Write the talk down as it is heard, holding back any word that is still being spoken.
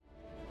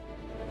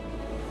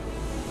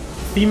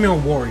Female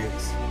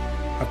warriors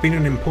have been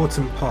an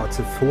important part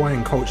of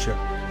Hawaiian culture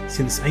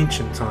since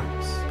ancient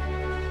times.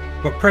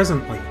 But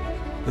presently,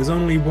 there's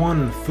only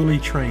one fully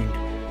trained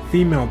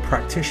female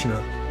practitioner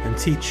and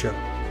teacher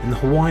in the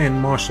Hawaiian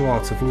martial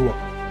art of Lua,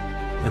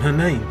 and her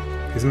name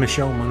is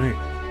Michelle Manu.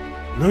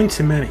 Known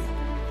to many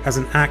as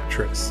an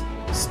actress,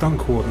 stunt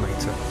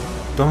coordinator,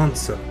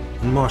 dancer,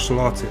 and martial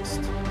artist,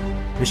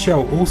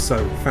 Michelle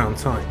also found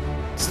time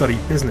to study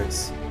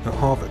business at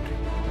Harvard.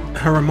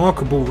 Her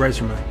remarkable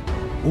resume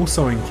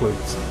also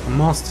includes a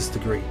master's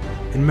degree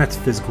in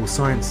metaphysical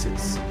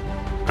sciences,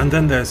 and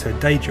then there's her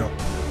day job,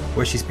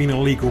 where she's been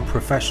a legal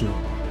professional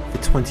for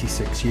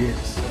 26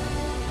 years.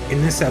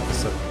 In this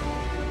episode,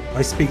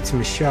 I speak to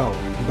Michelle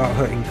about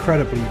her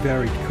incredibly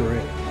varied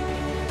career,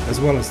 as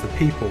well as the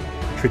people,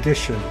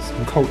 traditions,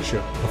 and culture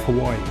of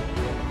Hawaii,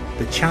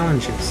 the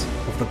challenges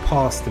of the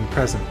past and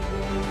present,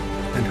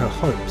 and her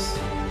hopes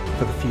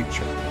for the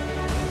future.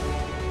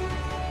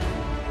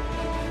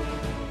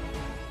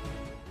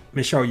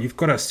 Michelle, you've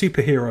got a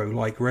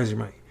superhero-like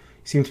resume. You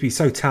seem to be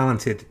so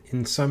talented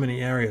in so many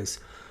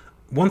areas.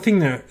 One thing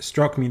that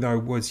struck me, though,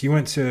 was you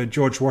went to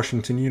George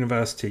Washington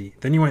University,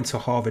 then you went to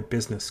Harvard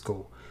Business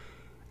School.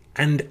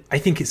 And I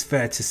think it's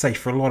fair to say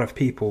for a lot of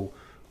people,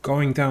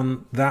 going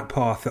down that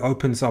path, it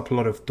opens up a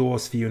lot of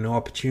doors for you and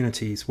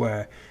opportunities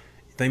where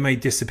they may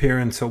disappear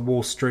into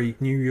Wall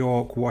Street, New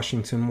York,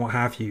 Washington, what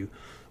have you.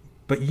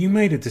 But you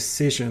made a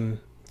decision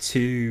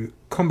to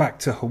come back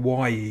to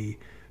Hawaii,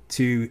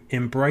 to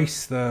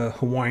embrace the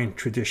Hawaiian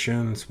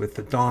traditions with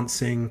the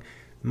dancing,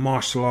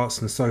 martial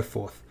arts and so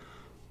forth.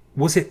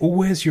 Was it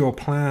always your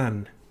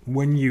plan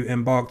when you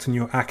embarked on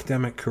your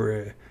academic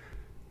career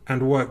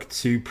and worked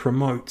to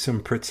promote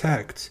and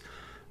protect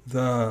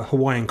the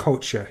Hawaiian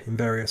culture in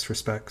various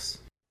respects?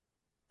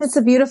 That's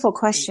a beautiful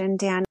question,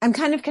 Dan. I'm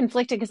kind of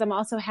conflicted because I'm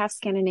also half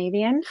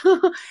Scandinavian.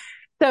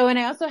 And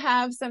I also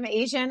have some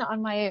Asian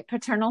on my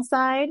paternal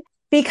side.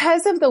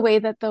 Because of the way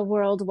that the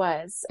world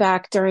was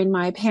back during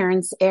my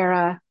parents'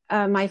 era,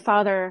 my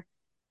father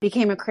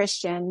became a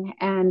Christian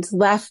and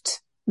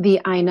left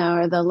the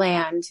Aina, or the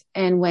land,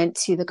 and went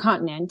to the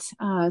continent,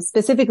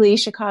 specifically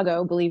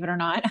Chicago, believe it or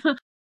not.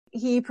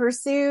 He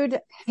pursued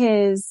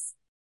his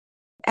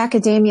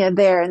academia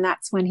there, and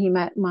that's when he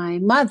met my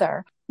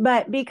mother.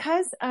 But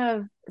because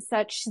of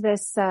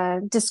this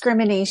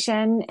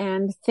discrimination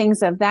and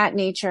things of that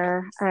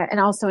nature, and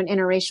also an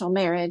interracial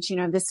marriage,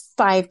 this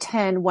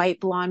 5'10", white,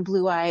 blonde,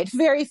 blue-eyed,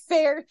 very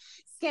fair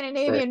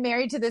Scandinavian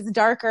married to this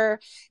darker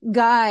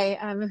guy,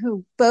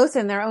 who both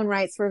in their own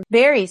rights were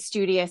very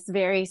studious,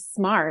 very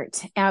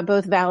smart,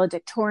 both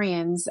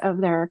valedictorians of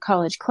their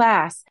college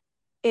class.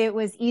 It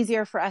was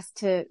easier for us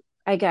to,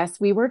 I guess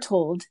we were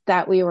told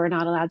that we were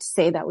not allowed to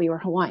say that we were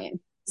Hawaiian.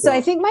 So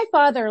I think my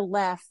father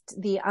left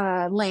the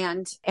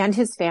land and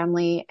his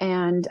family,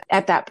 and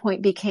at that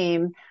point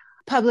became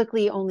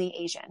publicly only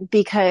Asian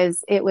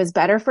because it was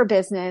better for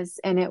business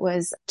and it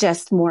was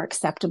just more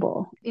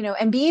acceptable.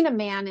 And being a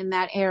man in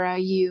that era,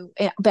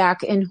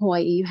 back in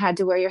Hawaii, you had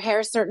to wear your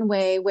hair a certain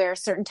way, wear a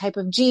certain type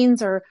of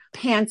jeans or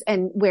pants,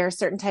 and wear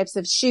certain types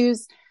of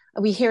shoes.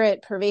 We hear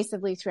it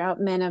pervasively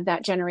throughout men of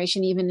that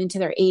generation, even into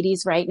their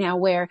 80s right now,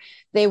 where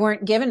they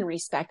weren't given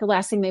respect. The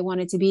last thing they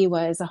wanted to be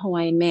was a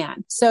Hawaiian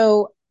man.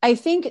 So I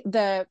think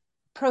the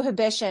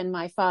prohibition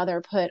my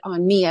father put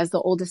on me as the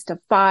oldest of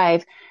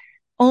 5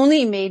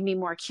 only made me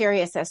more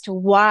curious as to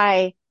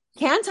why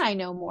can't I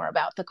know more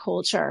about the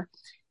culture?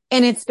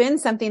 And it's been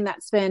something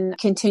that's been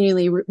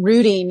continually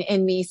rooting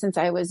in me since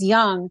I was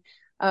young,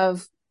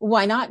 of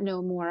why not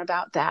know more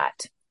about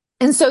that?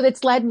 And so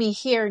that's led me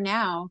here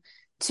now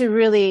to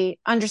really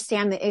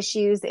understand the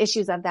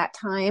issues of that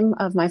time,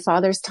 of my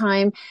father's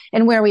time,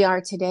 and where we are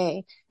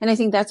today. And I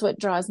think that's what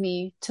draws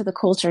me to the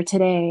culture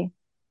today.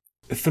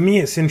 For me,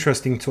 it's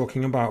interesting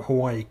talking about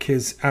Hawaii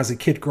because as a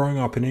kid growing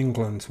up in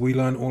England, we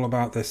learned all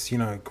about this,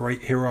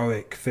 great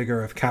heroic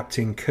figure of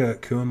Captain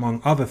Cook, who,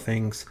 among other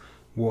things,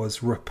 was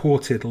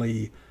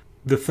reportedly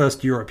the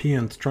first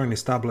European to try and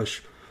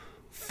establish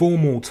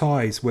formal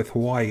ties with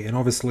Hawaii. And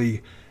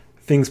obviously,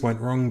 things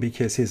went wrong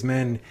because his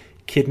men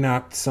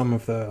kidnapped some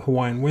of the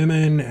Hawaiian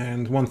women,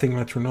 and one thing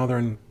led to another,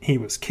 and he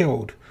was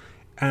killed.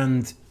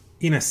 And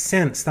in a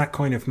sense, that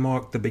kind of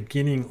marked the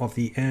beginning of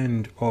the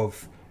end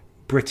of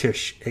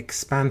British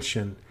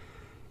expansion.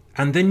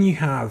 And then you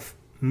have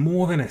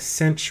more than a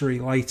century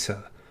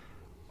later,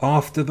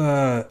 after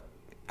the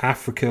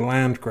Africa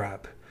land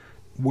grab,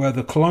 where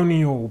the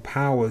colonial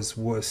powers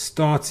were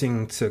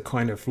starting to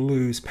kind of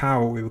lose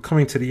power. We were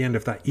coming to the end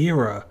of that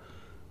era.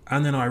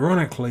 And then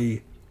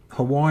ironically,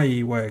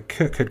 Hawaii, where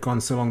Cook had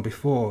gone so long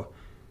before,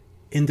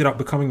 ended up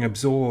becoming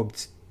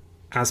absorbed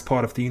as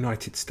part of the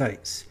United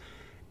States.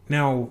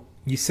 Now,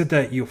 you said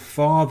that your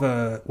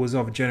father was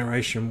of a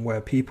generation where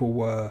people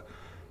were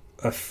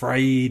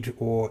afraid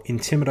or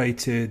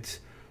intimidated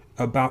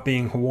about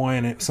being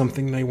Hawaiian. It's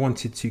something they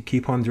wanted to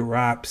keep under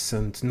wraps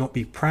and not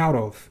be proud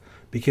of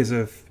because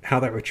of how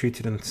they were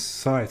treated in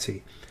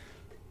society.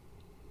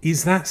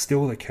 Is that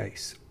still the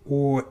case?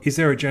 Or is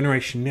there a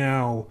generation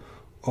now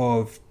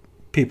of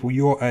people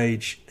your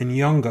age and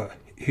younger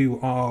who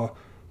are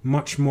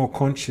much more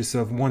conscious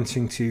of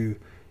wanting to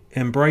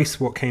embrace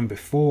what came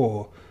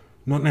before,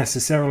 not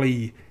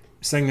necessarily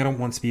saying they don't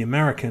want to be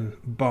American,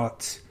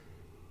 but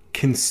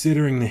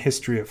considering the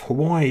history of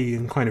Hawaii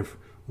and kind of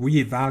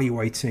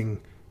reevaluating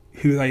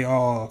who they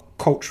are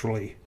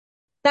culturally.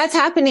 That's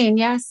happening.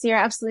 Yes, you're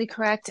absolutely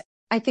correct.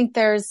 I think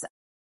there's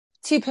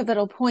two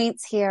pivotal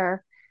points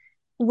here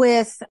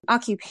with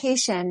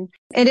occupation.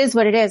 It is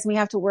what it is. We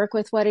have to work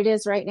with what it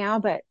is right now,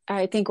 but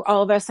I think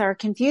all of us are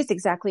confused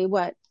exactly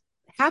what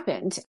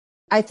happened.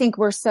 I think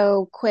we're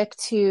so quick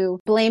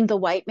to blame the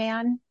white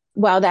man.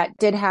 While that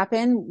did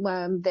happen,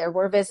 there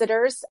were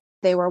visitors.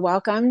 They were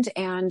welcomed,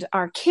 and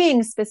our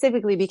king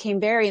specifically became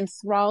very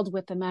enthralled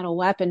with the metal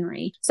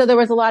weaponry. So there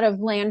was a lot of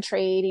land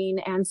trading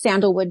and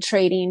sandalwood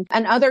trading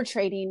and other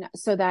trading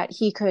so that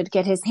he could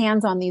get his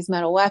hands on these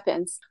metal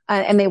weapons.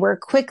 And they were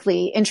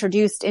quickly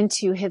introduced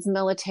into his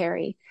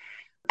military.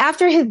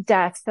 After his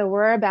death, so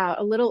we're about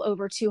a little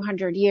over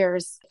 200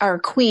 years, our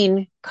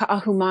queen,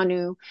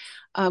 Manu,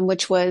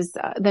 which was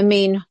the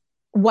main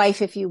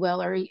wife, if you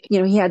will, or,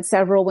 he had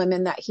several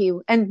women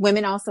and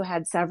women also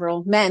had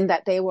several men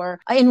that they were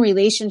in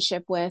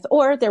relationship with,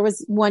 or there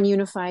was one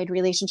unified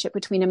relationship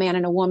between a man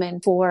and a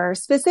woman for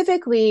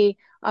specifically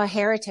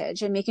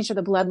heritage and making sure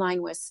the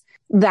bloodline was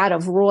that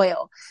of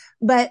royal.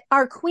 But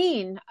our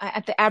queen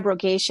at the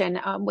abrogation,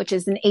 which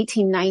is in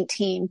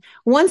 1819,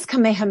 once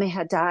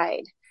Kamehameha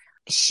died,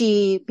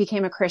 she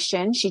became a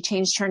Christian. She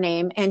changed her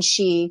name, and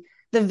the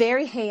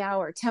very heiau,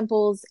 or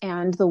temples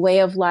and the way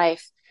of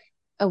life,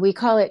 we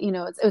call it,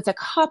 it's a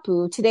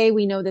kapu. Today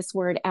we know this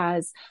word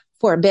as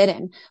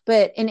forbidden,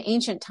 but in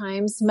ancient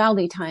times,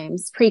 Maoli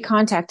times,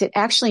 pre-contact, it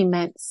actually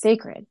meant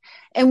sacred.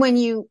 And when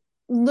you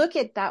look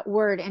at that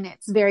word and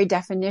its very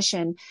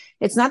definition,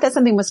 it's not that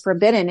something was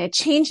forbidden. It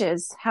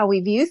changes how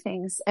we view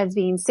things as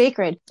being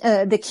sacred.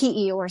 The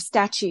ki'i, or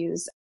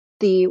statues,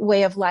 the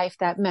way of life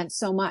that meant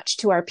so much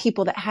to our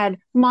people that had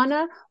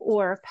mana,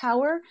 or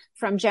power,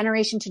 from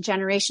generation to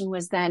generation,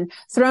 was then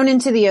thrown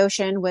into the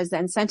ocean, was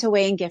then sent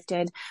away and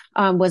gifted,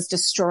 was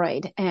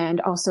destroyed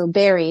and also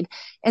buried.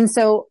 And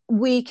so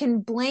we can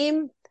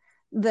blame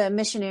the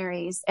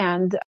missionaries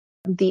and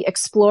the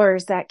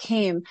explorers that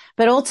came.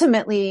 But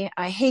ultimately,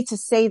 I hate to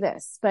say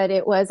this, but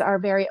it was our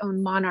very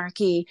own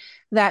monarchy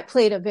that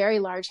played a very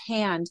large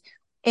hand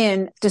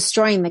in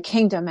destroying the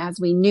kingdom as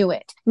we knew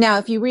it. Now,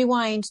 if you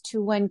rewind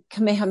to when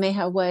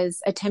Kamehameha was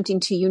attempting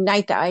to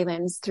unite the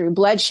islands through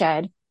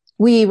bloodshed,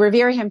 we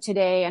revere him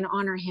today and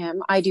honor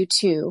him. I do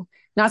too.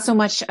 Not so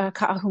much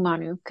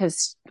Ka'ahumanu,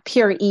 because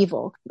pure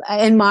evil,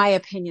 in my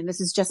opinion.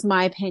 This is just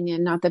my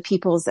opinion, not the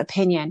people's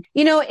opinion.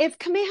 If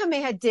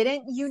Kamehameha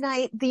didn't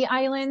unite the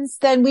islands,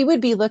 then we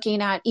would be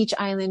looking at each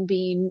island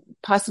being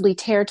possibly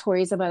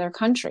territories of other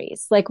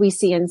countries, like we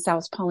see in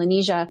South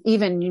Polynesia,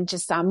 even in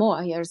just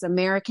Samoa. There's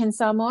American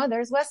Samoa,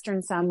 there's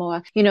Western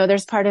Samoa.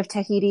 There's part of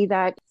Tahiti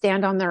that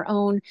stand on their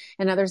own,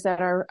 and others that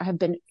have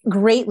been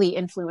greatly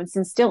influenced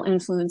and still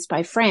influenced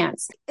by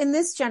France. In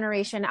this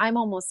generation, I'm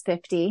almost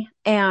 50,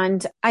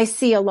 and I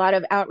see a lot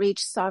of outreach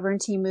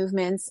sovereignty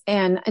movements.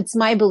 And it's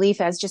my belief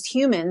as just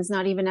humans,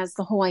 not even as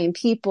the Hawaiian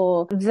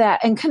people,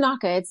 that in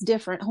Kanaka, it's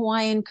different.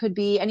 Hawaiian could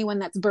be anyone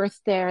that's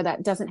birthed there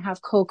that doesn't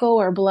have koko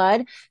or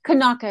blood.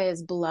 Kanaka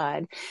is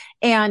blood.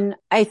 And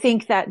I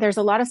think that there's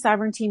a lot of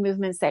sovereignty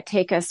movements that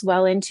take us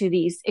well into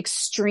these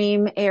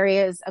extreme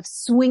areas of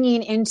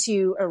swinging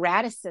into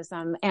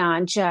erraticism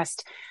and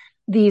just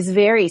these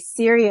very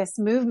serious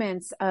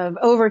movements of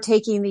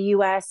overtaking the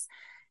U.S.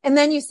 And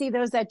then you see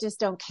those that just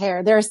don't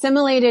care. They're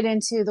assimilated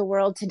into the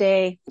world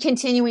today,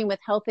 continuing with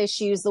health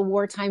issues, the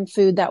wartime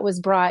food that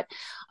was brought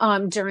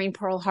during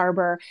Pearl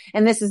Harbor.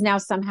 And this is now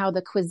somehow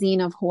the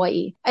cuisine of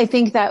Hawaii. I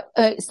think that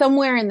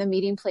somewhere in the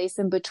meeting place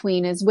in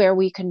between is where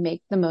we can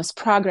make the most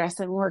progress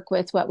and work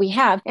with what we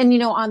have. And,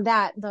 on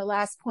that, the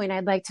last point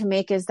I'd like to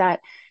make is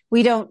that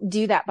we don't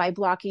do that by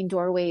blocking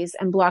doorways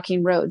and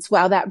blocking roads.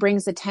 While that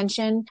brings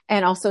attention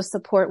and also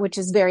support, which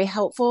is very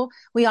helpful,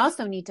 we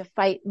also need to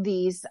fight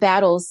these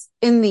battles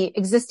in the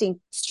existing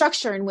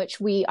structure in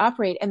which we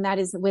operate, and that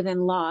is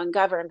within law and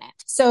government.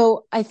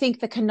 So I think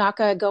the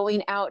Kanaka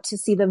going out to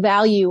see the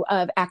value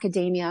of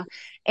academia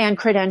and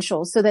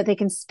credentials so that they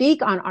can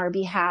speak on our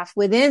behalf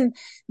within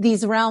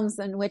these realms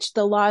in which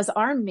the laws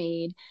are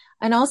made.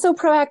 And also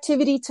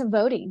proactivity to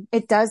voting.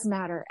 It does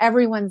matter.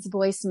 Everyone's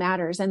voice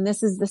matters. And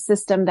this is the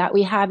system that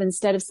we have.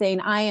 Instead of saying,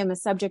 I am a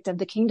subject of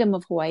the Kingdom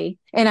of Hawaii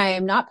and I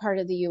am not part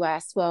of the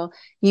U.S. Well,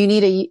 you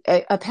need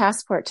a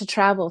passport to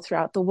travel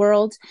throughout the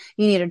world.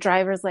 You need a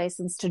driver's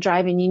license to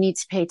drive, and you need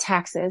to pay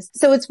taxes.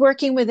 So it's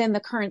working within the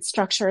current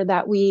structure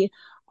that we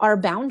are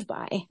bound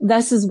by.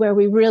 This is where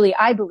we really,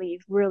 I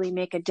believe, really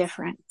make a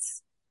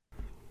difference.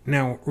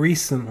 Now,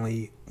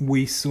 recently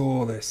we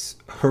saw this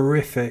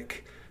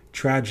horrific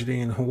tragedy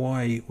in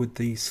Hawaii with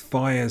these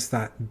fires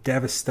that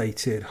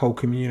devastated whole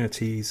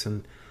communities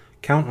and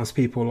countless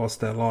people lost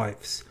their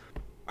lives.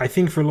 I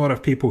think for a lot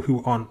of people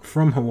who aren't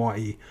from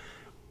Hawaii,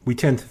 we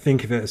tend to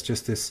think of it as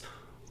just this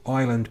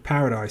island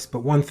paradise. But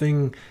one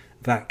thing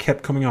that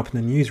kept coming up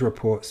in the news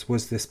reports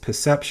was this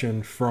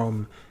perception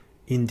from,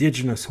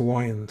 indigenous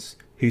Hawaiians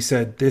who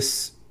said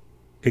this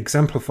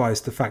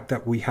exemplifies the fact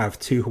that we have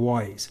two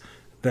Hawaiis.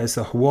 There's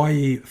the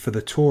Hawaii for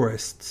the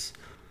tourists,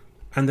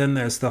 and then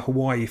there's the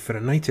Hawaii for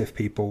the native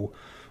people,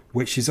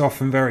 which is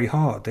often very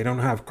hard. They don't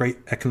have great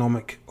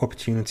economic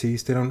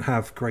opportunities. They don't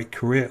have great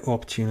career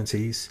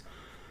opportunities.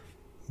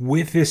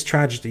 With this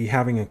tragedy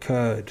having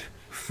occurred,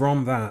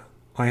 from that,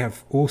 I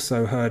have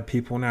also heard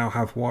people now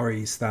have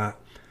worries that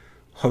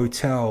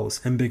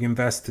hotels and big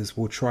investors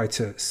will try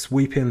to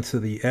sweep into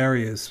the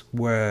areas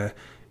where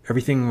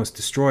everything was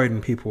destroyed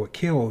and people were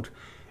killed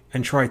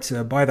and try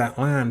to buy that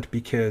land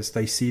because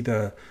they see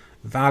the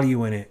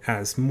value in it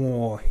as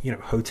more,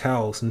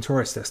 hotels and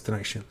tourist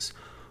destinations.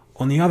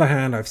 On the other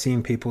hand, I've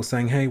seen people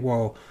saying, hey,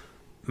 well,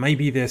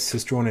 maybe this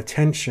has drawn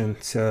attention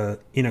to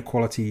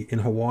inequality in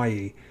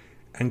Hawaii,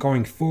 and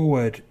going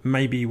forward,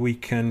 maybe we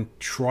can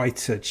try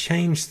to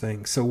change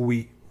things so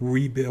we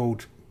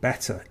rebuild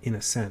better in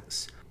a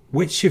sense.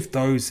 Which of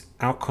those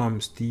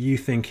outcomes do you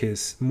think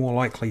is more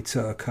likely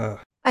to occur?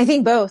 I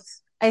think both.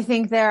 I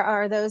think there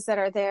are those that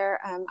are there.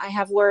 I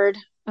have word,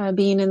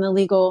 being in the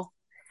legal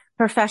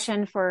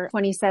profession for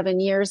 27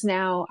 years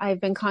now. I've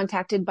been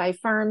contacted by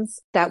firms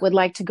that would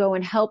like to go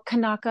and help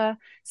Kanaka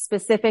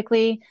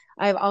specifically.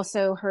 I've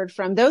also heard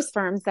from those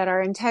firms that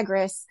are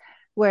integrous,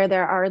 where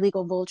there are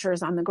legal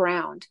vultures on the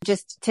ground.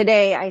 Just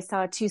today, I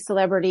saw two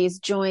celebrities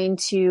join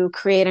to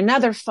create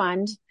another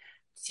fund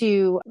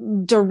to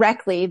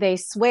directly, they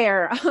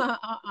swear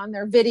on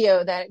their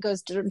video that it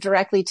goes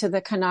directly to the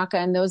Kanaka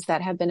and those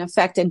that have been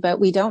affected, but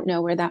we don't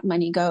know where that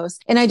money goes.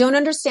 And I don't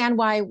understand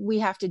why we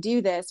have to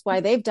do this, why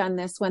they've done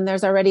this when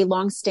there's already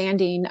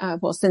longstanding,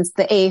 since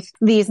the 8th,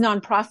 these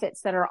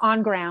nonprofits that are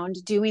on ground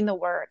doing the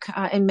work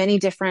in many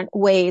different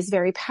ways,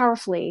 very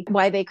powerfully,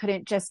 why they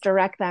couldn't just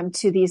direct them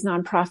to these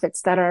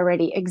nonprofits that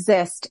already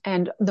exist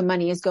and the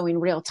money is going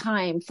real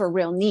time for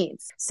real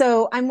needs.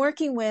 So I'm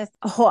working with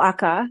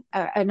Ho'aka,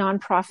 a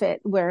nonprofit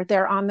where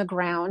they're on the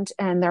ground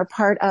and they're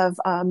part of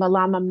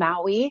Malama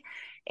Maui.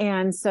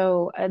 And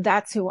so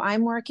that's who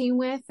I'm working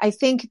with. I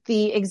think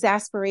the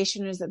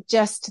exasperation is of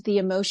just the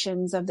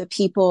emotions of the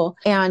people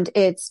and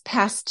it's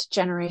past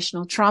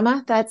generational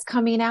trauma that's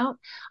coming out.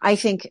 I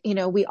think,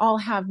 we all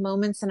have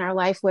moments in our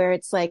life where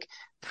it's like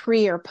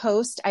pre or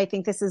post. I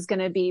think this is going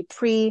to be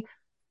pre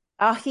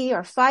ahi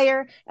or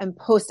fire and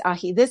post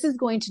ahi. This is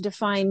going to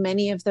define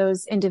many of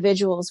those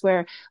individuals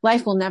where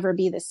life will never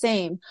be the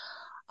same.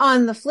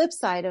 On the flip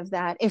side of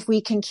that, if we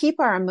can keep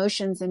our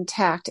emotions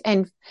intact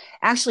and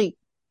actually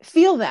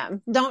feel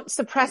them, don't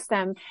suppress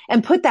them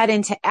and put that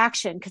into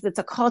action, because it's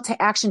a call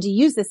to action to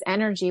use this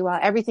energy. While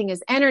everything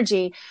is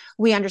energy,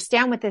 we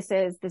understand what this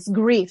is, this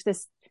grief,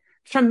 this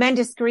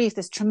tremendous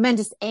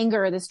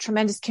anger, this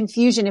tremendous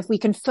confusion. If we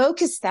can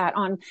focus that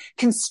on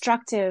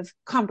constructive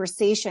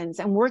conversations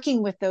and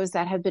working with those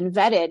that have been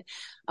vetted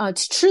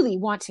to truly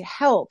want to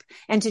help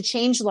and to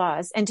change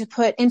laws and to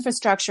put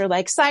infrastructure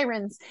like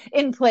sirens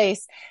in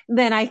place,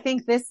 then I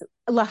think this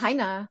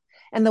Lahaina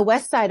and the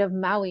west side of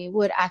Maui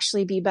would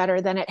actually be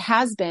better than it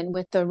has been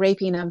with the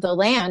raping of the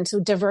land, so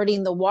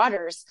diverting the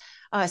waters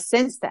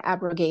since the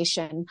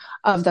abrogation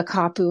of the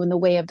kapu and the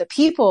way of the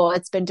people.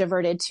 It's been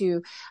diverted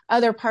to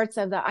other parts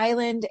of the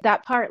island.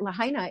 That part,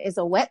 Lahaina, is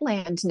a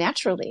wetland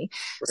naturally.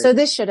 Right. So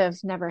this should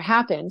have never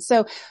happened.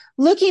 So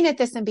looking at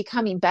this and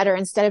becoming better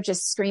instead of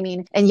just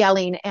screaming and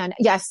yelling. And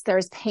yes,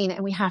 there's pain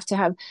and we have to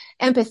have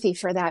empathy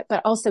for that,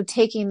 but also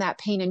taking that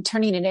pain and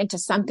turning it into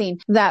something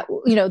that,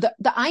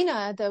 the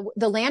Aina,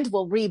 the land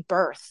will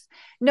rebirth.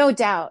 No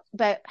doubt.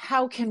 But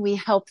how can we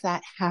help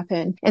that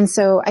happen? And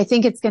so I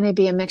think it's going to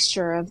be a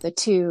mixture of the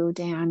two,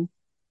 Dan.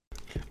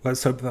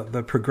 Let's hope that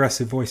the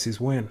progressive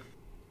voices win.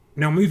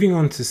 Now, moving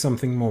on to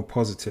something more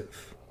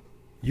positive.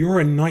 You're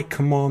a Knight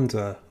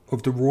Commander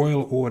of the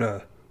Royal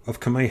Order of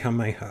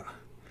Kamehameha,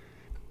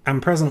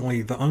 and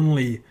presently the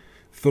only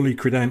fully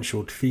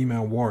credentialed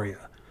female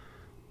warrior.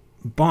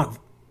 But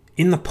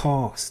in the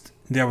past,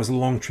 there was a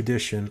long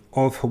tradition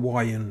of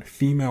Hawaiian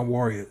female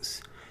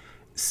warriors.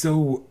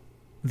 So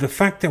the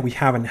fact that we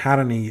haven't had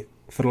any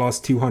for the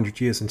last 200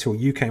 years until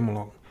you came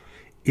along,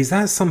 is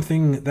that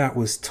something that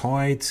was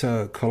tied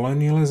to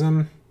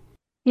colonialism?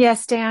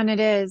 Yes, Dan, it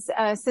is.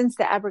 Since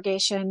the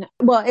abrogation,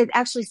 well, it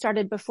actually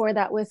started before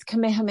that with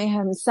Kamehameha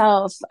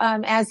himself,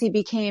 as he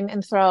became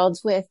enthralled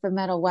with the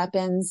metal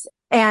weapons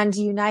and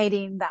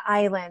uniting the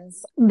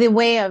islands. The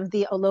way of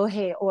the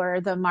Olohe, or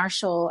the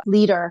martial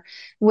leader,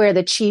 where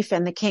the chief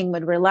and the king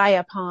would rely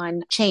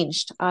upon,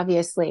 changed,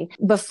 obviously.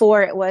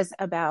 Before, it was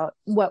about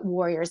what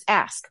warriors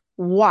ask.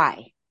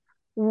 Why?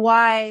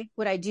 Why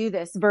would I do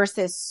this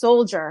versus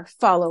soldier,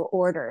 follow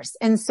orders?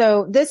 And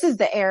so this is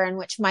the era in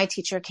which my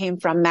teacher came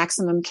from,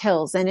 maximum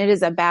kills. And it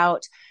is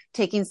about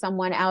taking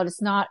someone out.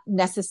 It's not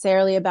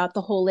necessarily about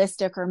the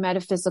holistic or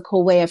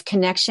metaphysical way of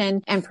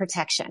connection and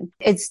protection.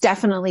 It's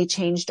definitely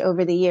changed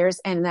over the years,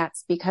 and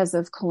that's because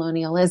of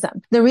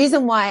colonialism. The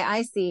reason why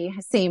I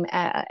seem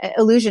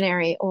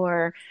illusionary,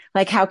 or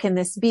like, how can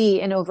this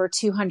be in over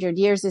 200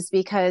 years, is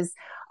because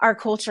our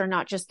culture,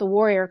 not just the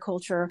warrior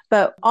culture,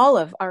 but all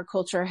of our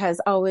culture,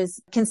 has always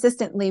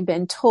consistently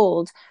been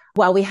told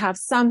While we have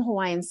some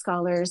Hawaiian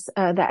scholars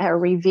that are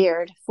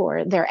revered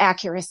for their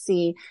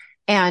accuracy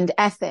and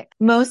ethic,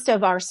 most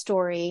of our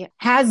story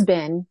has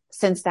been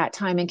since that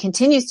time and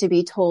continues to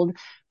be told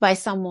by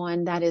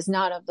someone that is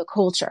not of the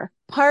culture.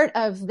 Part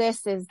of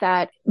this is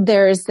that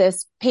there's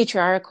this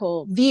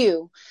patriarchal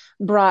view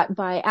brought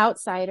by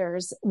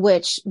outsiders,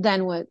 which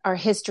then our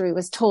history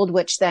was told,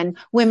 which then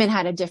women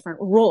had a different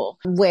role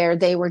where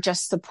they were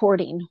just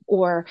supporting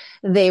or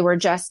they were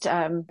just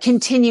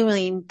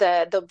continuing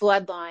the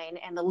bloodline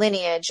and the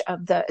lineage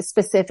of the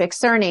specific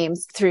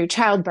surnames through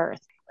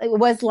childbirth. It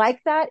was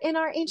like that in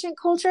our ancient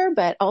culture,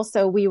 but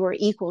also we were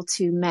equal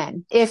to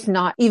men, if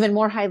not even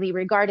more highly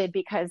regarded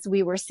because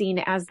we were seen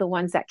as the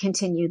ones that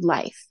continued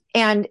life.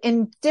 And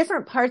in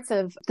different parts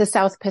of the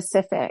South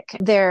Pacific,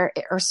 there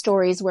are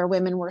stories where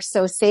women were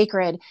so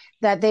sacred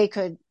that they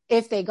could,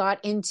 if they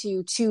got in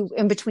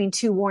between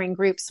two warring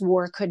groups,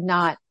 war could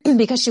not,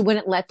 because she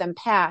wouldn't let them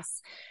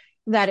pass,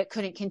 that it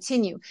couldn't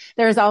continue.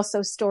 There's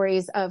also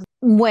stories of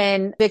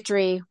when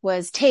victory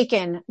was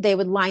taken, they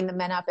would line the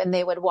men up and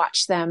they would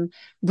watch them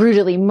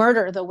brutally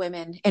murder the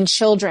women and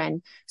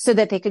children so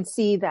that they could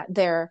see that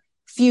their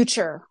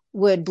future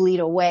would bleed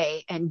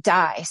away and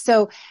die.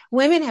 So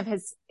women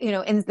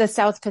in the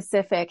South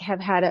Pacific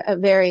have had a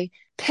very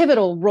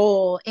pivotal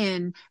role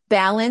in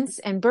balance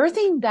and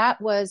birthing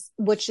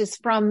which is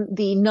from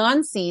the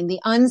non-seen, the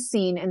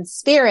unseen and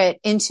spirit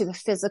into the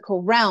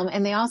physical realm.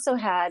 And they also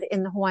had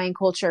in the Hawaiian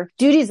culture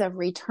duties of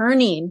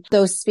returning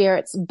those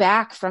spirits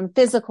back from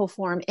physical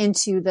form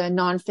into the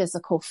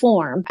non-physical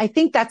form. I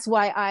think that's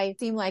why I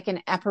seem like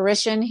an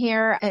apparition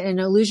here, an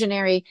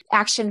illusionary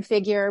action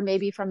figure,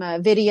 maybe from a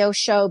video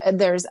show.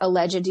 There's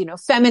alleged,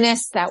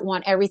 feminists that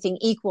want everything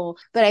equal.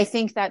 But I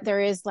think that there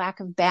is lack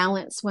of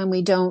balance when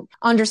we don't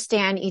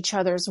understand each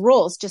other's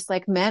roles, just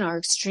like men are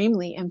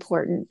extremely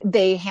important.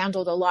 They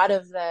handled a lot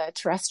of the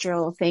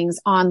terrestrial things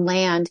on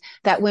land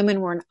that women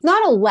were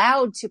not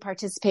allowed to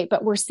participate,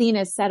 but were seen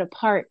as set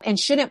apart and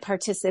shouldn't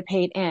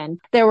participate in.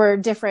 There were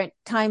different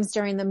times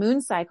during the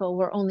moon cycle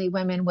where only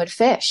women would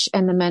fish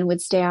and the men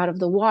would stay out of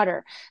the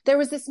water. There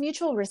was this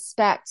mutual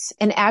respect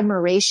and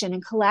admiration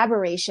and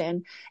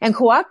collaboration and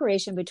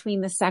cooperation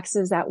between the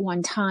sexes at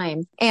one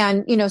time.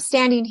 And,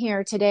 standing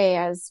here today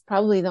as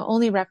probably the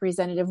only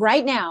representative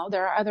right now,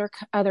 there are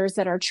others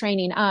that are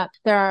training up.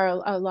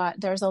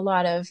 There's a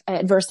lot of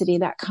adversity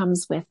that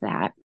comes with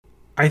that.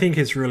 I think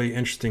it's really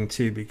interesting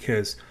too,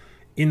 because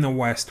in the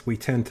West, we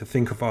tend to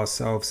think of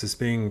ourselves as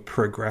being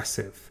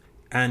progressive.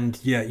 And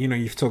yeah,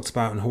 you've talked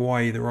about in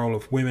Hawaii, the role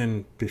of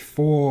women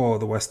before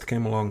the West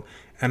came along.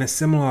 And it's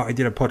similar. I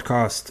did a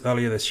podcast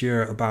earlier this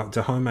year about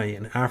Dahomey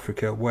in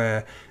Africa,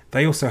 where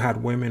they also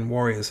had women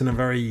warriors in a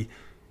very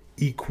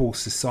equal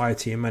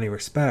society in many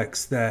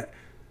respects that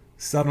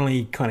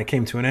suddenly kind of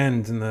came to an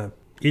end in the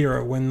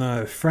era when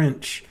the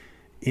French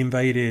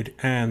invaded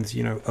and,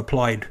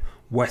 applied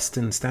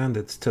Western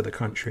standards to the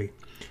country.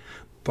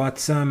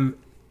 But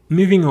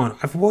moving on,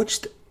 I've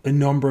watched a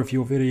number of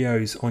your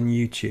videos on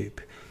YouTube.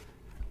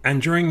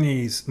 And during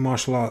these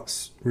martial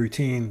arts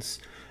routines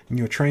and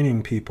you're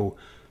training people,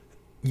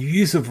 you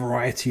use a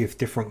variety of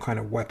different kind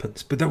of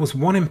weapons. But there was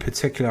one in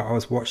particular I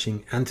was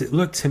watching, and it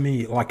looked to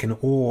me like an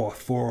oar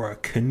for a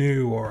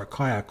canoe or a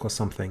kayak or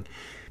something.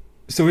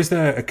 So is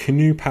there a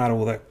canoe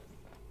paddle that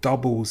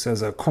doubles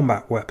as a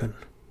combat weapon?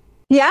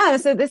 Yeah,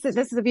 so this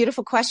is a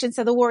beautiful question.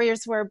 So the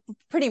warriors were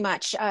pretty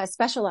much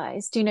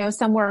specialized.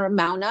 Some were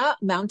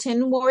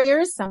mountain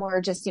warriors, some were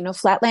just,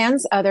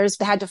 flatlands. Others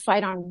had to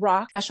fight on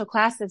rock. Special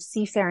class of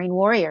seafaring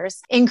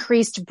warriors,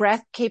 increased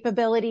breath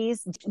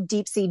capabilities,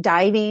 deep sea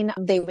diving.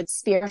 They would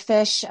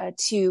spearfish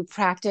to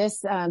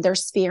practice their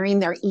spearing,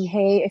 their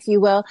ihe, if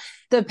you will.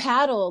 The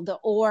paddle, the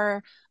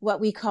oar, what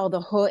we call the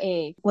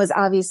hoe, was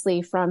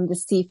obviously from the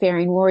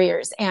seafaring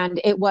warriors.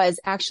 And it was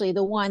actually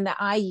the one that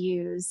I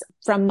use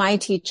from my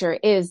teacher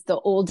is the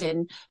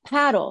olden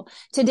paddle.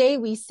 Today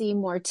we see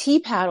more T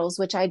paddles,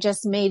 which I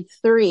just made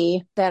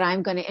 3 that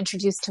I'm going to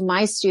introduce to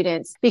my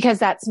students because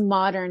that's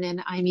modern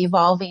and I'm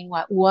evolving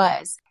what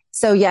was.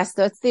 So yes,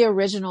 that's the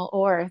original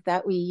oar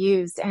that we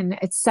used. And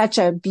it's such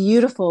a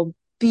beautiful,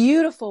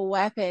 beautiful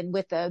weapon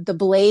with the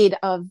blade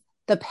of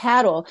the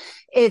paddle.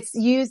 It's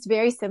used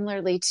very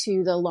similarly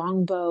to the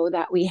longbow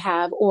that we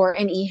have, or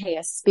an ihe,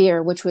 a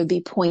spear, which would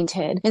be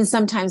pointed, and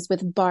sometimes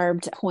with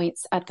barbed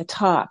points at the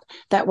top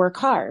that were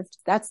carved.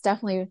 That's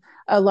definitely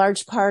a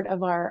large part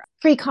of our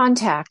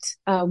pre-contact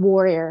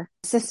warrior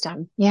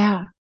system.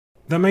 Yeah.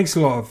 That makes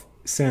a lot of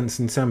sense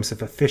in terms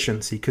of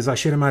efficiency, because I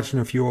should imagine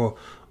if you're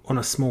on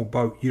a small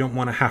boat, you don't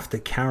want to have to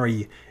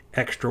carry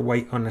extra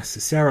weight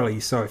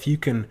unnecessarily. So if you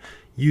can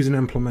use an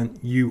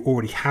implement you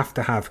already have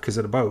to have because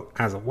of the boat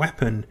as a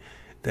weapon,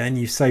 then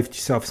you saved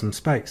yourself some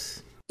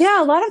space.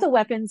 Yeah, a lot of the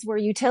weapons were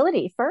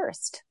utility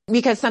first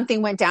because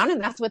something went down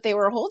and that's what they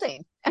were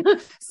holding.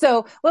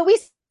 So what we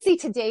see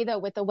today, though,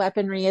 with the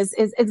weaponry is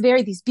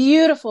very these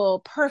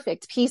beautiful,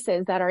 perfect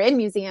pieces that are in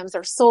museums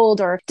or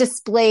sold or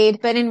displayed.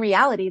 But in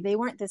reality, they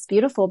weren't this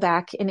beautiful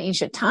back in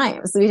ancient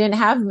times. We didn't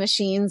have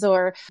machines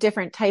or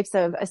different types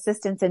of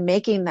assistance in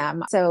making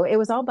them. So it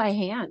was all by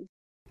hand.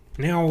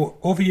 Now,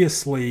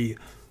 obviously,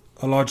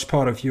 a large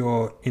part of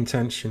your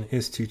intention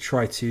is to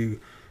try to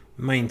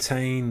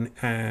maintain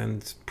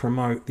and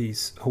promote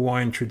these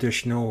Hawaiian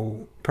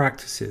traditional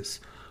practices.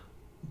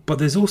 But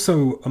there's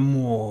also a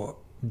more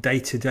day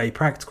to day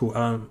practical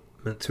element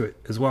to it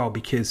as well,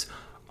 because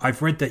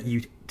I've read that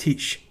you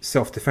teach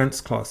self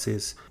defense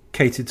classes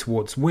catered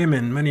towards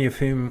women, many of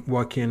whom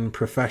work in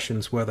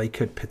professions where they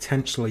could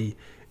potentially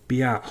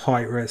be at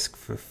high risk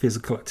for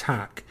physical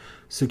attack.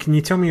 So, can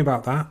you tell me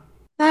about that?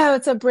 Oh,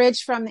 it's a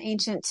bridge from the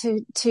ancient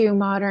to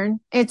modern.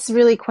 It's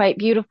really quite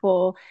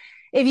beautiful.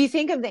 If you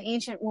think of the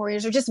ancient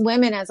warriors or just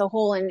women as a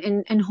whole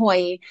in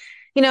Hawaii,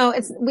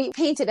 it's we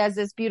paint it as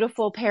this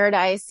beautiful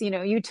paradise,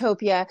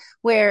 utopia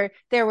where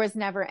there was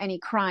never any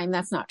crime.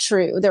 That's not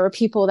true. There were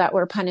people that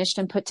were punished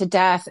and put to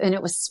death, and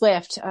it was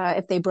swift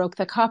if they broke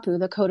the kapu,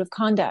 the code of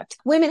conduct.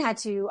 Women had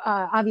to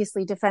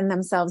obviously defend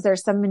themselves.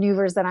 There's some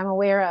maneuvers that I'm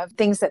aware of,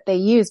 things that they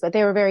use, but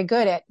they were very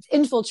good at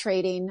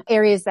infiltrating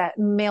areas that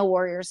male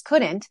warriors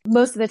couldn't.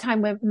 Most of the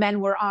time when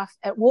men were off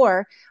at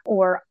war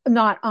or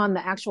not on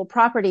the actual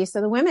property.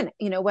 So the women,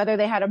 whether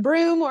they had a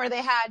broom or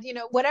they had,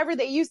 whatever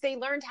they used, they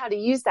learned how to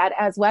use that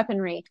as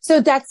weaponry. So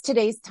that's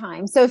today's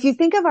time. So if you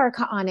think of our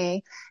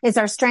ka'ane as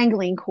our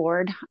strangling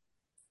cord,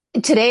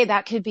 today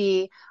that could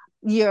be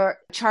your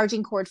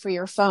charging cord for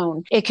your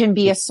phone. It can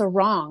be a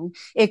sarong.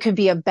 It could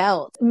be a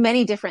belt,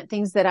 many different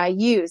things that I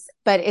use,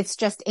 but it's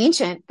just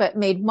ancient, but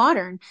made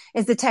modern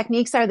is the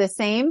techniques are the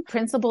same.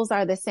 Principles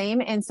are the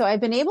same. And so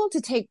I've been able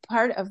to take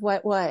part of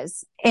what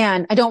was,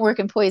 and I don't work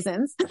in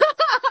poisons, but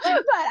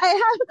I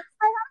have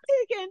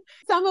taken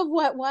some of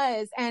what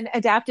was and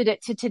adapted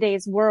it to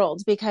today's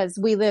world because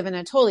we live in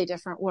a totally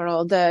different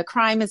world. The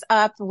crime is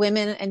up.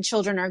 Women and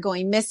children are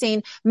going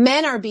missing.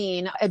 Men are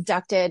being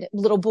abducted.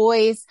 Little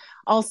boys,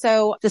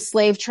 also the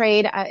slave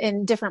trade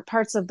in different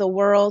parts of the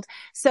world.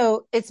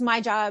 So it's my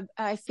job,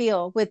 I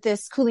feel, with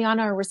this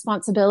kuleana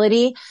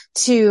responsibility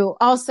to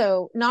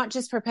also not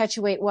just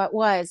perpetuate what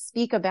was,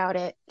 speak about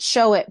it,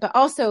 show it, but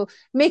also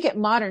make it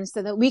modern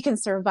so that we can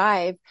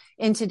survive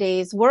in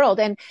today's world.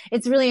 And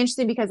it's really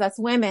interesting because us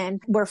women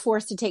were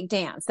forced to take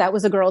dance. That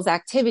was a girl's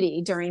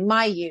activity during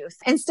my youth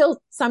and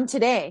still some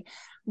today.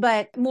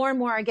 But more and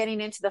more are getting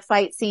into the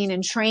fight scene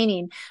and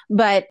training,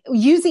 but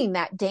using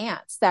that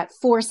dance, that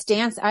forced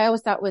dance, I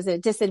always thought was a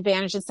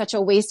disadvantage and such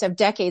a waste of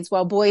decades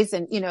while boys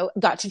and,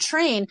 got to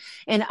train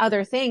in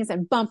other things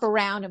and bump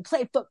around and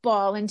play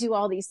football and do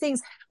all these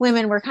things.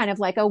 Women were kind of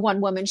like a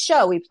one woman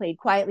show. We played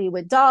quietly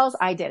with dolls.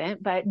 I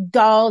didn't, but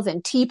dolls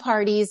and tea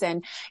parties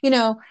and,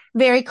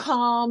 very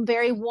calm,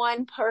 very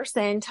one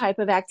person type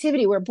of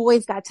activity where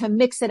boys got to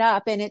mix it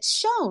up. And it's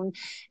shown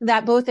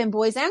that both in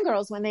boys and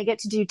girls, when they get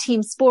to do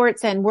team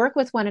sports and work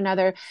with one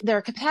another,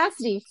 their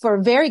capacity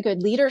for very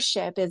good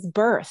leadership is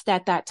birthed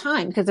at that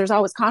time because there's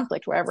always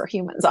conflict wherever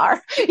humans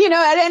are,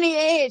 at any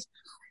age.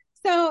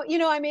 So,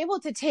 I'm able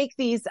to take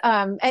these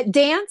at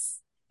dance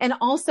and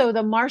also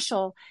the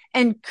martial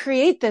and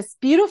create this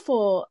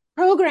beautiful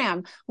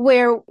program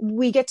where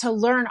we get to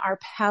learn our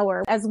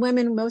power. As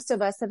women, most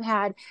of us have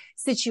had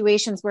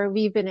situations where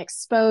we've been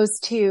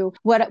exposed to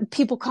what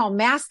people call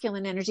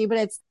masculine energy, but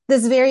it's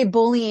this very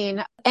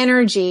bullying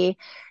energy.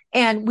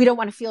 And we don't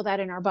want to feel that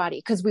in our body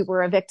because we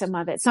were a victim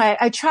of it. So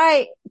I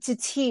try to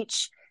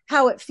teach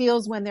how it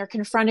feels when they're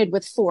confronted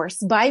with force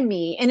by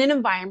me in an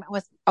environment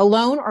with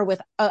alone or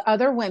with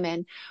other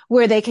women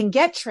where they can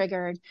get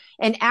triggered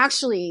and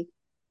actually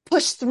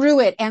push through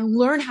it and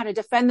learn how to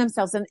defend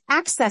themselves and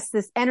access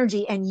this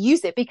energy and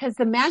use it because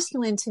the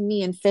masculine to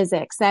me in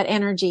physics, that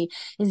energy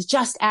is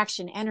just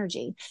action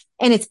energy.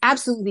 And it's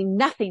absolutely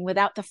nothing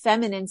without the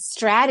feminine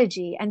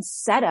strategy and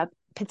setup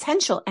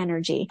potential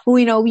energy.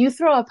 You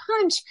throw a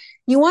punch,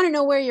 you want to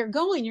know where you're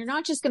going. You're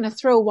not just going to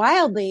throw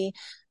wildly,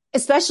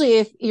 especially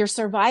if your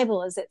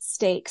survival is at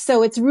stake.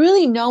 So it's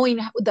really knowing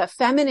the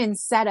feminine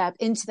setup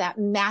into that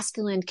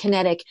masculine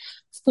kinetic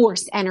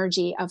force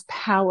energy of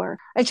power.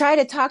 I try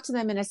to talk to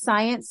them in a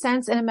science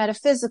sense and a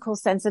metaphysical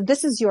sense of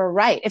this is your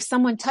right. If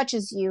someone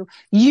touches you,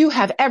 you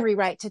have every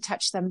right to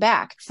touch them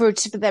back for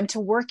them to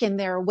work in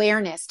their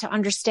awareness, to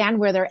understand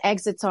where their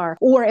exits are.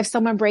 Or if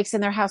someone breaks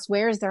in their house,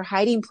 where is their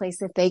hiding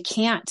place if they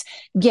can't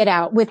get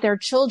out with their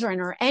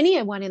children or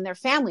anyone in their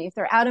family? If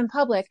they're out in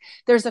public,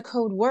 there's a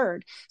code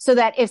word so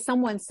that if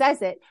someone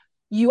says it,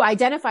 you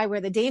identify where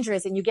the danger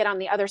is and you get on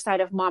the other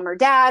side of mom or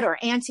dad or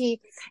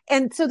auntie.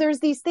 And so there's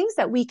these things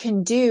that we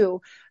can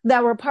do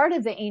that were part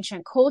of the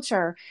ancient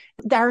culture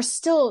that are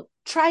still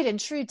tried and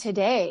true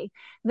today,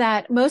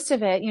 that most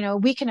of it,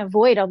 we can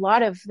avoid a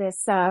lot of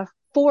this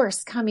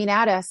force coming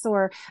at us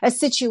or a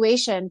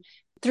situation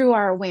through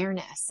our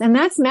awareness. And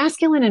that's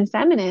masculine and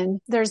feminine.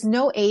 There's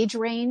no age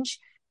range.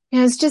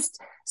 It's just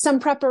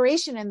some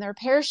preparation and their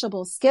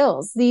perishable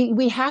skills.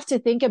 We have to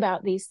think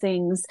about these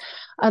things.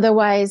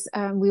 Otherwise,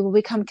 we will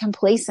become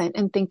complacent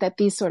and think that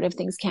these sort of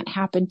things can't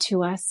happen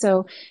to us.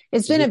 So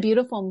it's been a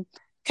beautiful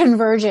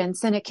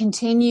convergence and it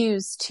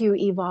continues to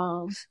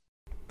evolve.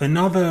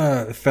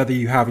 Another feather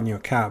you have in your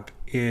cap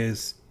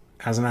is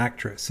as an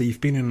actress. So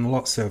you've been in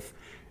lots of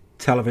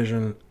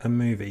television and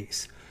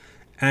movies.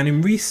 And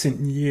in recent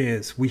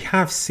years, we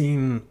have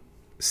seen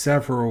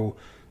several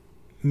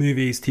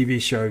movies,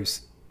 TV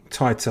shows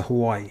tied to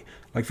Hawaii.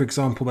 Like, for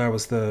example, there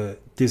was the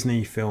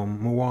Disney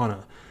film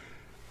Moana.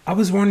 I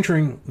was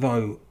wondering,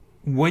 though,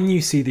 when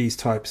you see these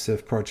types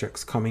of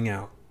projects coming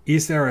out,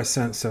 is there a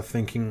sense of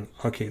thinking,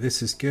 okay,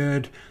 this is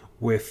good,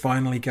 we're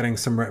finally getting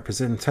some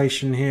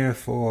representation here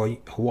for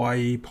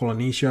Hawaii,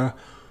 Polynesia?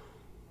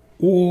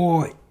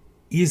 Or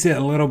is it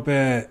a little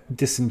bit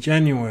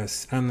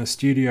disingenuous and the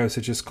studios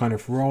are just kind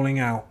of rolling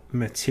out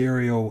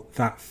material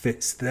that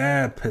fits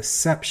their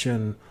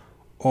perception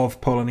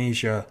of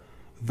Polynesia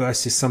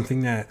versus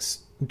something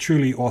that's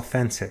truly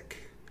authentic?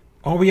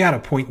 Are we at a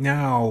point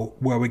now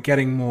where we're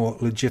getting more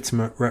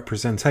legitimate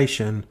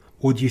representation,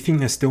 or do you think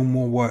there's still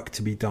more work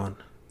to be done?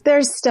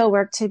 There's still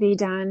work to be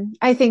done.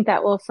 I think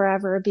that will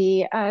forever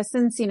be,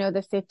 since,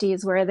 the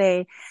 50s, where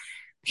they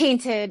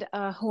painted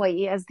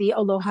Hawaii as the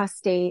aloha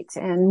state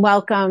and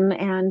welcome.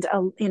 And,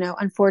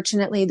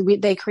 unfortunately,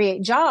 they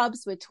create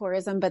jobs with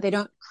tourism, but they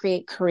don't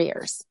create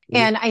careers.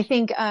 Yeah. And I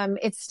think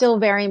it's still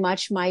very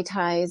much Mai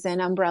Tais and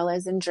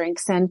umbrellas and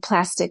drinks and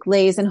plastic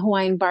leis and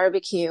Hawaiian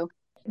barbecue.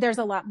 There's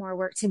a lot more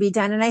work to be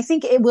done. And I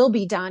think it will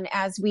be done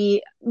as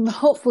we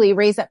hopefully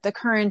raise up the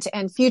current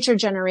and future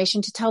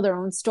generation to tell their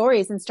own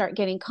stories and start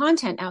getting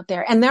content out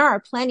there. And there are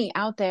plenty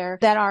out there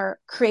that are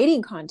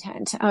creating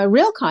content,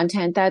 real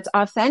content that's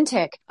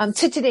authentic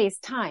to today's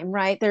time,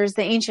 right? There's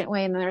the ancient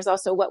way, and then there's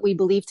also what we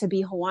believe to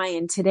be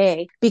Hawaiian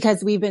today,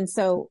 because we've been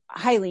so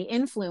highly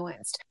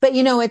influenced. But,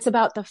 it's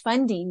about the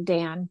funding,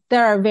 Dan.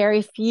 There are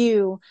very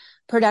few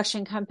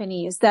production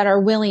companies that are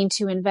willing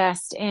to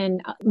invest in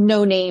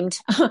no-named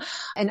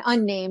and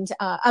unnamed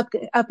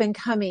up and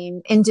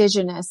coming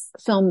indigenous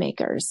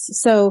filmmakers.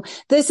 So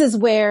this is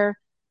where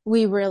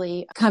we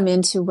really come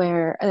into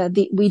where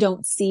we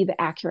don't see the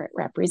accurate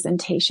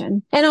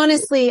representation. And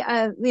honestly,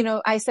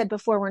 I said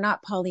before, we're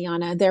not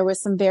Pollyanna. There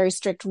was some very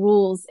strict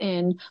rules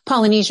in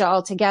Polynesia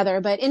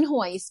altogether, but in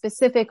Hawaii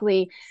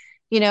specifically,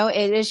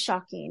 it is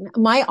shocking.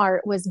 My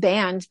art was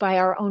banned by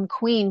our own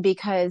queen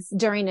because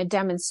during a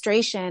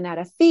demonstration at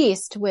a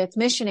feast with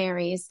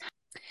missionaries,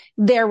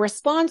 their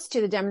response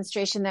to the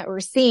demonstration that we're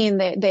seeing,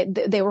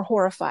 they were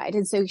horrified.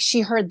 And so she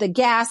heard the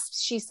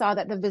gasps. She saw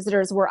that the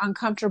visitors were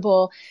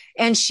uncomfortable,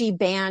 and she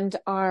banned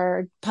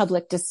our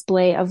public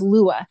display of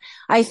lua.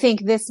 I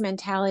think this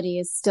mentality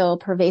is still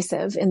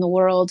pervasive in the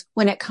world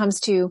when it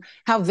comes to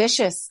how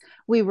vicious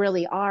we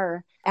really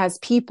are as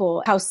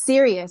people, how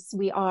serious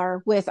we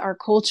are with our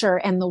culture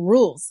and the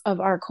rules of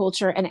our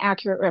culture and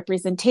accurate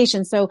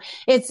representation. So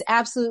it's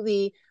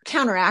absolutely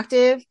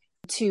counteractive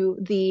to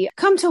the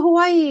come to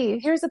Hawaii,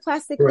 here's a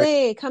plastic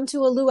lei, come to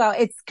a luau.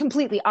 It's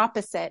completely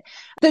opposite.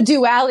 The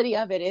duality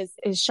of it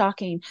is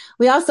shocking.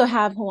 We also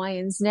have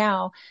Hawaiians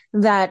now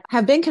that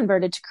have been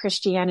converted to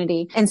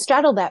Christianity and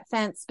straddle that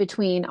fence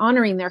between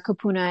honoring their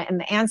kupuna and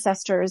the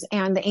ancestors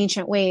and the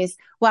ancient ways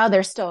while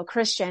they're still a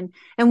Christian.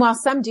 And while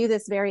some do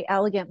this very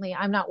elegantly,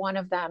 I'm not one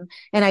of them,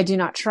 and I do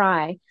not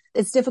try.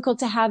 It's difficult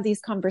to have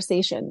these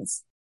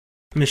conversations.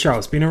 Michelle,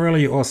 it's been a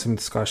really awesome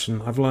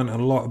discussion. I've learned a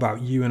lot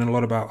about you and a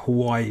lot about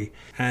Hawaii.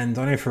 And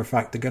I know for a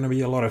fact there are going to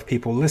be a lot of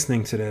people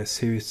listening to this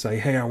who say,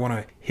 hey, I want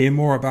to hear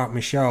more about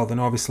Michelle. Then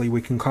obviously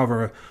we can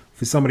cover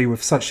for somebody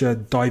with such a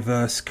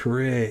diverse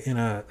career in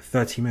a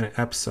 30-minute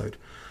episode.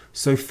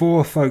 So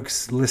for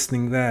folks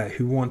listening there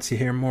who want to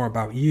hear more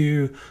about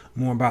you,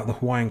 more about the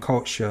Hawaiian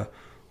culture,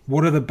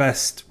 what are the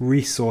best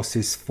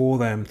resources for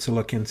them to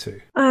look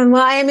into?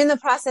 Well, I am in the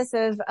process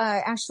of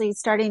actually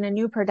starting a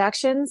new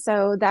production,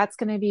 so that's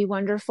going to be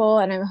wonderful.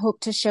 And I hope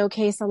to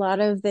showcase a lot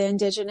of the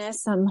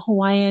indigenous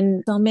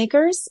Hawaiian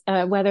filmmakers,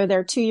 whether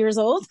they're 2 years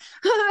old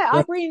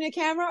operating a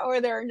camera or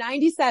they're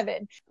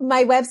 97.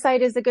 My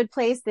website is a good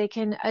place. They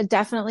can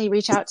definitely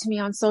reach out to me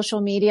on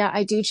social media.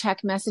 I do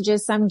check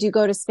messages. Some do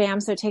go to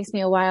spam, so it takes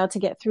me a while to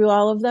get through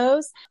all of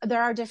those.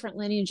 There are different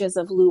lineages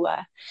of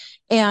lua.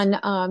 And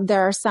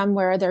there are some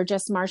where they're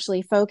just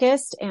martially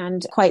focused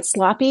and quite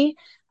sloppy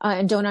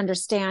and don't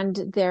understand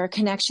their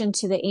connection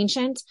to the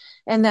ancient.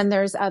 And then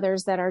there's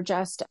others that are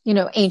just,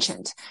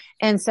 ancient.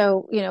 And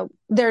so,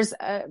 there's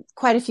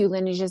quite a few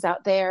lineages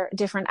out there,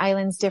 different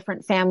islands,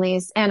 different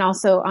families, and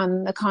also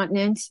on the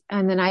continent.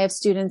 And then I have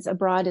students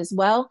abroad as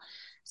well.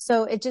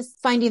 So it's just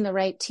finding the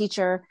right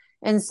teacher,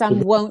 and some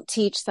won't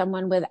teach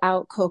someone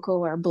without koko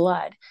or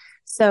blood.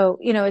 So,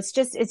 it's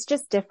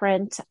just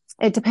different.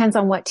 It depends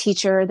on what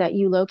teacher that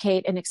you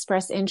locate and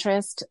express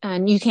interest,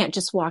 and you can't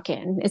just walk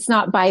in. It's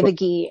not buy the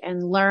gi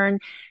and learn.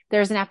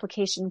 There's an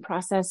application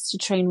process to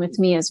train with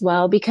me as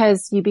well,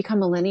 because you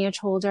become a lineage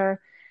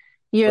holder.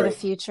 You're the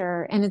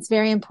future. And it's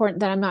very important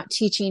that I'm not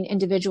teaching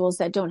individuals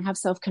that don't have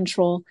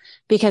self-control,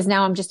 because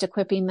now I'm just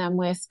equipping them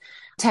with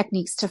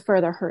techniques to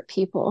further hurt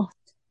people.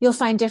 You'll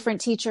find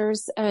different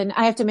teachers, and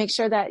I have to make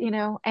sure that,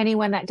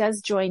 anyone that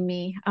does join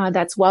me,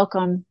 that's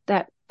welcome,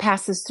 that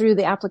passes through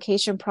the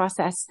application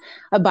process,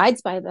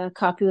 abides by the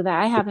kapu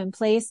that I have in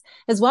place,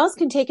 as well as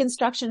can take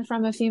instruction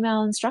from a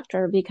female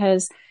instructor,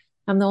 because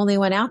I'm the only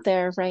one out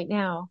there right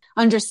now.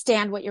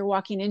 Understand what you're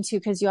walking into,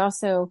 because you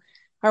also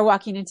are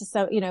walking into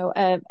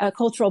a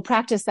cultural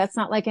practice that's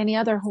not like any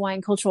other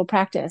Hawaiian cultural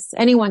practice.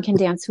 Anyone can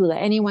dance hula.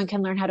 Anyone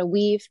can learn how to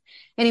weave.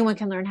 Anyone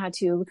can learn how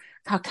to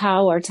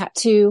kakao or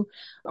tattoo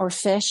or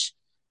fish.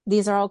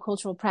 These are all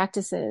cultural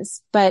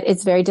practices, but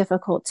it's very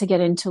difficult to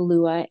get into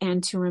lua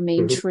and to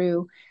remain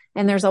true.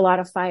 And there's a lot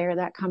of fire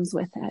that comes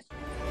with it.